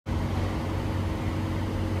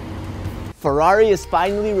Ferrari is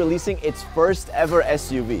finally releasing its first ever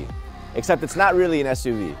SUV. Except it's not really an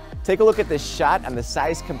SUV. Take a look at this shot and the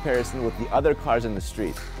size comparison with the other cars in the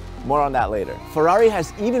street. More on that later. Ferrari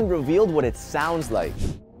has even revealed what it sounds like.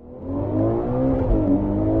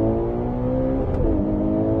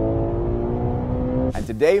 And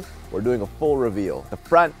today, we're doing a full reveal. The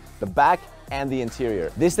front, the back, and the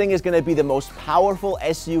interior. This thing is gonna be the most powerful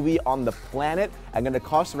SUV on the planet and gonna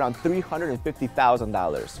cost around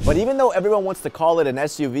 $350,000. But even though everyone wants to call it an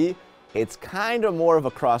SUV, it's kind of more of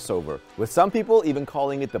a crossover, with some people even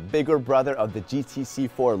calling it the bigger brother of the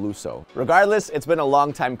GTC4 Lusso. Regardless, it's been a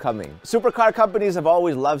long time coming. Supercar companies have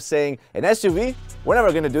always loved saying, an SUV? We're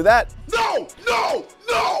never gonna do that. No, no,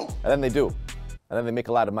 no! And then they do. And then they make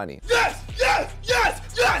a lot of money. Yes, yes, yes,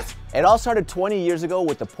 yes! It all started 20 years ago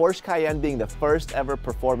with the Porsche Cayenne being the first ever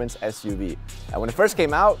performance SUV. And when it first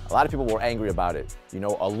came out, a lot of people were angry about it. You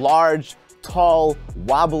know, a large, tall,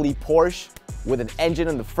 wobbly Porsche with an engine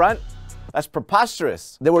in the front? That's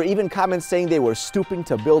preposterous. There were even comments saying they were stooping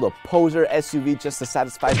to build a poser SUV just to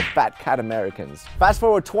satisfy the fat cat Americans. Fast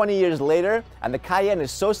forward 20 years later, and the Cayenne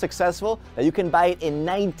is so successful that you can buy it in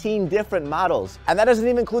 19 different models. And that doesn't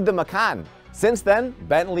even include the Macan. Since then,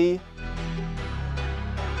 Bentley,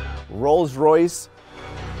 Rolls Royce,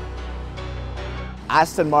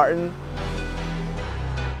 Aston Martin,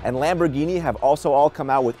 and Lamborghini have also all come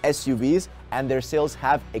out with SUVs, and their sales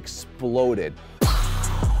have exploded.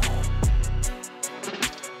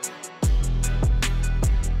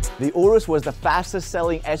 The Urus was the fastest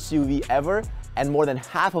selling SUV ever, and more than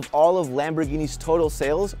half of all of Lamborghini's total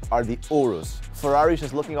sales are the Urus. Ferrari's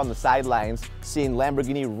just looking on the sidelines, seeing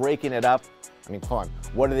Lamborghini raking it up. I mean, come on,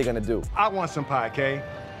 what are they gonna do? I want some pie, Kay.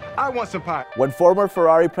 I want some pie. When former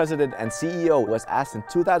Ferrari president and CEO was asked in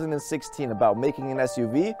 2016 about making an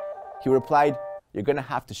SUV, he replied, "You're gonna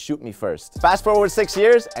have to shoot me first." Fast forward 6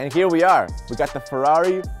 years, and here we are. We got the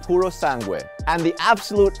Ferrari Purosangue. And the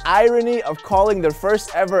absolute irony of calling their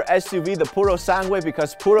first ever SUV the Purosangue,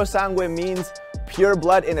 because Purosangue means pure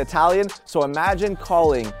blood in Italian. So imagine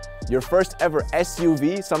calling your first ever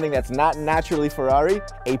SUV, something that's not naturally Ferrari,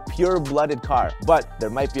 a pure-blooded car. But there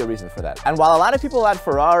might be a reason for that. And while a lot of people at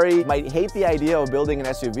Ferrari might hate the idea of building an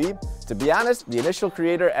SUV, to be honest, the initial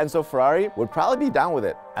creator, Enzo Ferrari, would probably be down with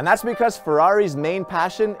it. And that's because Ferrari's main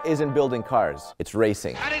passion isn't building cars, it's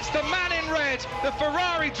racing. And it's the man in red, the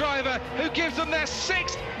Ferrari driver, who gives them their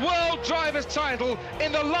 6th World Drivers' title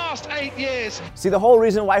in the last 8 years. See, the whole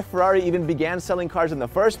reason why Ferrari even began selling cars in the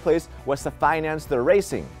first place was to finance their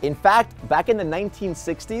racing. In fact, back in the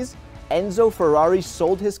 1960s, Enzo Ferrari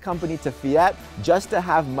sold his company to Fiat just to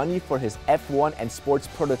have money for his F1 and sports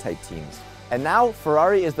prototype teams. And now,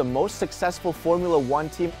 Ferrari is the most successful Formula One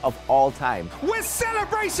team of all time. With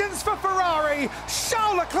celebrations for Ferrari,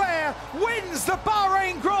 Charles Leclerc wins the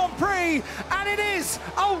Bahrain Grand Prix, and it is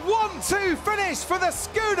a 1-2 finish for the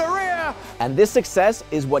Scuderia. And this success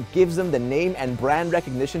is what gives them the name and brand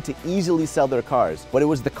recognition to easily sell their cars. But it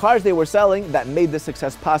was the cars they were selling that made this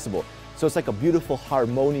success possible. So it's like a beautiful,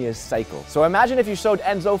 harmonious cycle. So imagine if you showed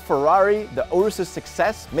Enzo Ferrari the Urus'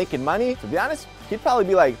 success making money. To be honest, he'd probably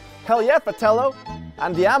be like, hell yeah, Fratello,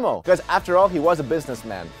 andiamo. Because after all, he was a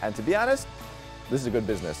businessman. And to be honest, this is a good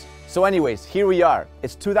business. So anyways, here we are.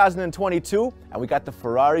 It's 2022, and we got the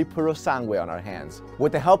Ferrari Purosangue on our hands.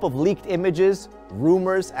 With the help of leaked images,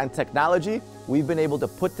 rumors, and technology, we've been able to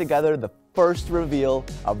put together the first reveal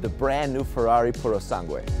of the brand new Ferrari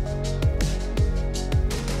Purosangue.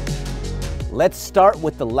 Let's start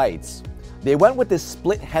with the lights. They went with this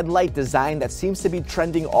split headlight design that seems to be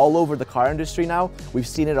trending all over the car industry now. We've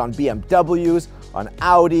seen it on BMWs, on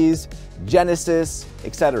Audis, Genesis,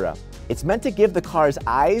 etc. It's meant to give the cars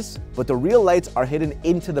eyes, but the real lights are hidden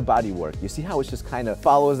into the bodywork. You see how it just kind of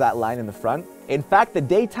follows that line in the front? In fact, the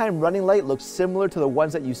daytime running light looks similar to the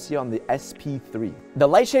ones that you see on the SP3. The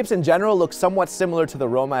light shapes in general look somewhat similar to the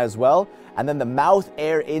Roma as well, and then the mouth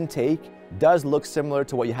air intake does look similar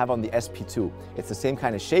to what you have on the SP2. It's the same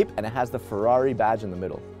kind of shape, and it has the Ferrari badge in the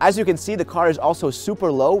middle. As you can see, the car is also super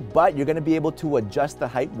low, but you're gonna be able to adjust the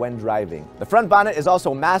height when driving. The front bonnet is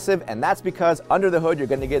also massive, and that's because under the hood, you're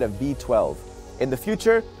gonna get a V12. In the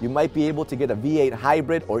future, you might be able to get a V8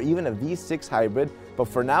 hybrid or even a V6 hybrid, but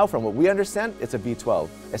for now, from what we understand, it's a V12,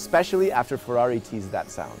 especially after Ferrari teased that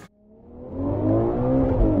sound.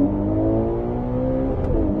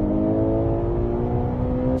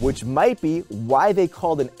 Which might be why they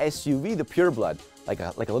called an SUV the pureblood, like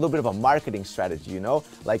a little bit of a marketing strategy, you know?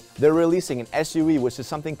 Like they're releasing an SUV, which is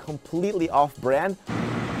something completely off-brand,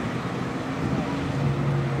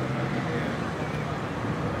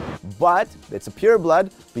 but it's a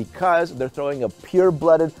pureblood because they're throwing a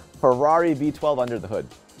pure-blooded Ferrari V12 under the hood.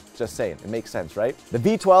 Just saying, it makes sense, right? The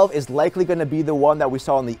V12 is likely going to be the one that we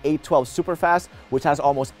saw in the 812 Superfast, which has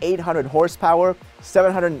almost 800 horsepower,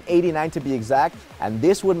 789 to be exact, and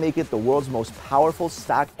this would make it the world's most powerful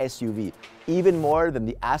stock SUV, even more than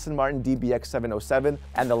the Aston Martin DBX 707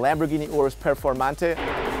 and the Lamborghini Urus Performante.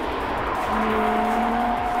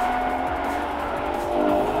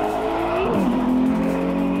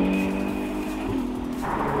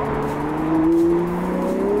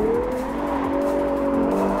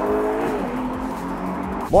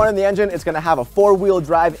 More on the engine, it's going to have a 4-wheel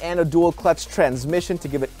drive and a dual clutch transmission to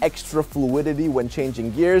give it extra fluidity when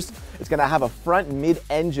changing gears. It's going to have a front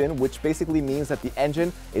mid-engine, which basically means that the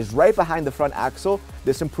engine is right behind the front axle.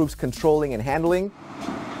 This improves controlling and handling.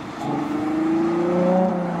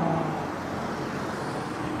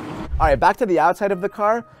 All right, back to the outside of the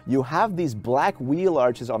car, you have these black wheel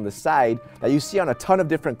arches on the side that you see on a ton of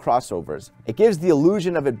different crossovers. It gives the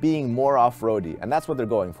illusion of it being more off-roady, and that's what they're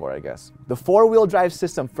going for, I guess. The 4-wheel drive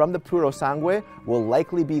system from the Purosangue will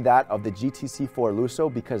likely be that of the GTC4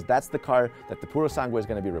 Lusso because that's the car that the Purosangue is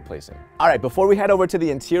going to be replacing. All right, before we head over to the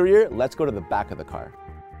interior, let's go to the back of the car.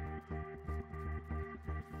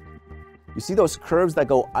 You see those curves that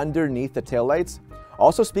go underneath the taillights?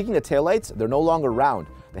 Also, speaking of taillights, they're no longer round.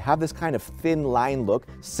 They have this kind of thin line look,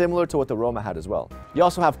 similar to what the Roma had as well. You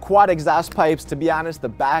also have quad exhaust pipes. To be honest, the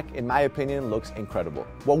back, in my opinion, looks incredible.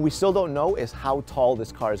 What we still don't know is how tall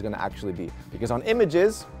this car is going to actually be. Because on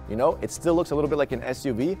images, you know, it still looks a little bit like an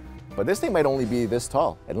SUV, but this thing might only be this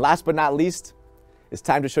tall. And last but not least, it's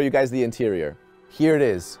time to show you guys the interior. Here it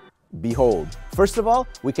is. Behold. First of all,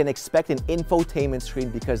 we can expect an infotainment screen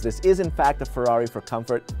because this is in fact a Ferrari for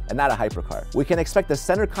comfort and not a hypercar. We can expect the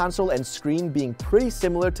center console and screen being pretty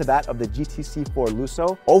similar to that of the GTC4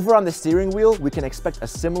 Lusso. Over on the steering wheel, we can expect a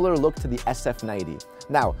similar look to the SF90.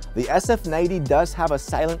 Now, the SF90 does have a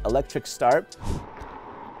silent electric start,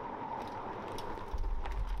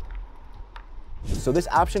 so this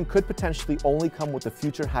option could potentially only come with the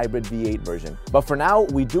future hybrid V8 version. But for now,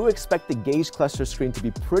 we do expect the gauge cluster screen to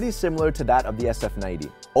be pretty similar to that of the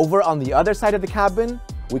SF90. Over on the other side of the cabin,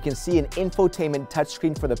 we can see an infotainment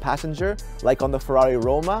touchscreen for the passenger, like on the Ferrari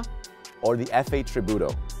Roma or the F8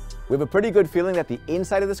 Tributo. We have a pretty good feeling that the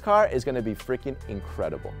inside of this car is going to be freaking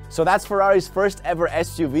incredible. So that's Ferrari's first ever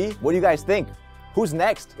SUV. What do you guys think? Who's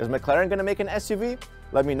next? Is McLaren going to make an SUV?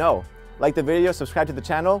 Let me know. Like the video, subscribe to the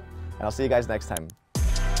channel, and I'll see you guys next time.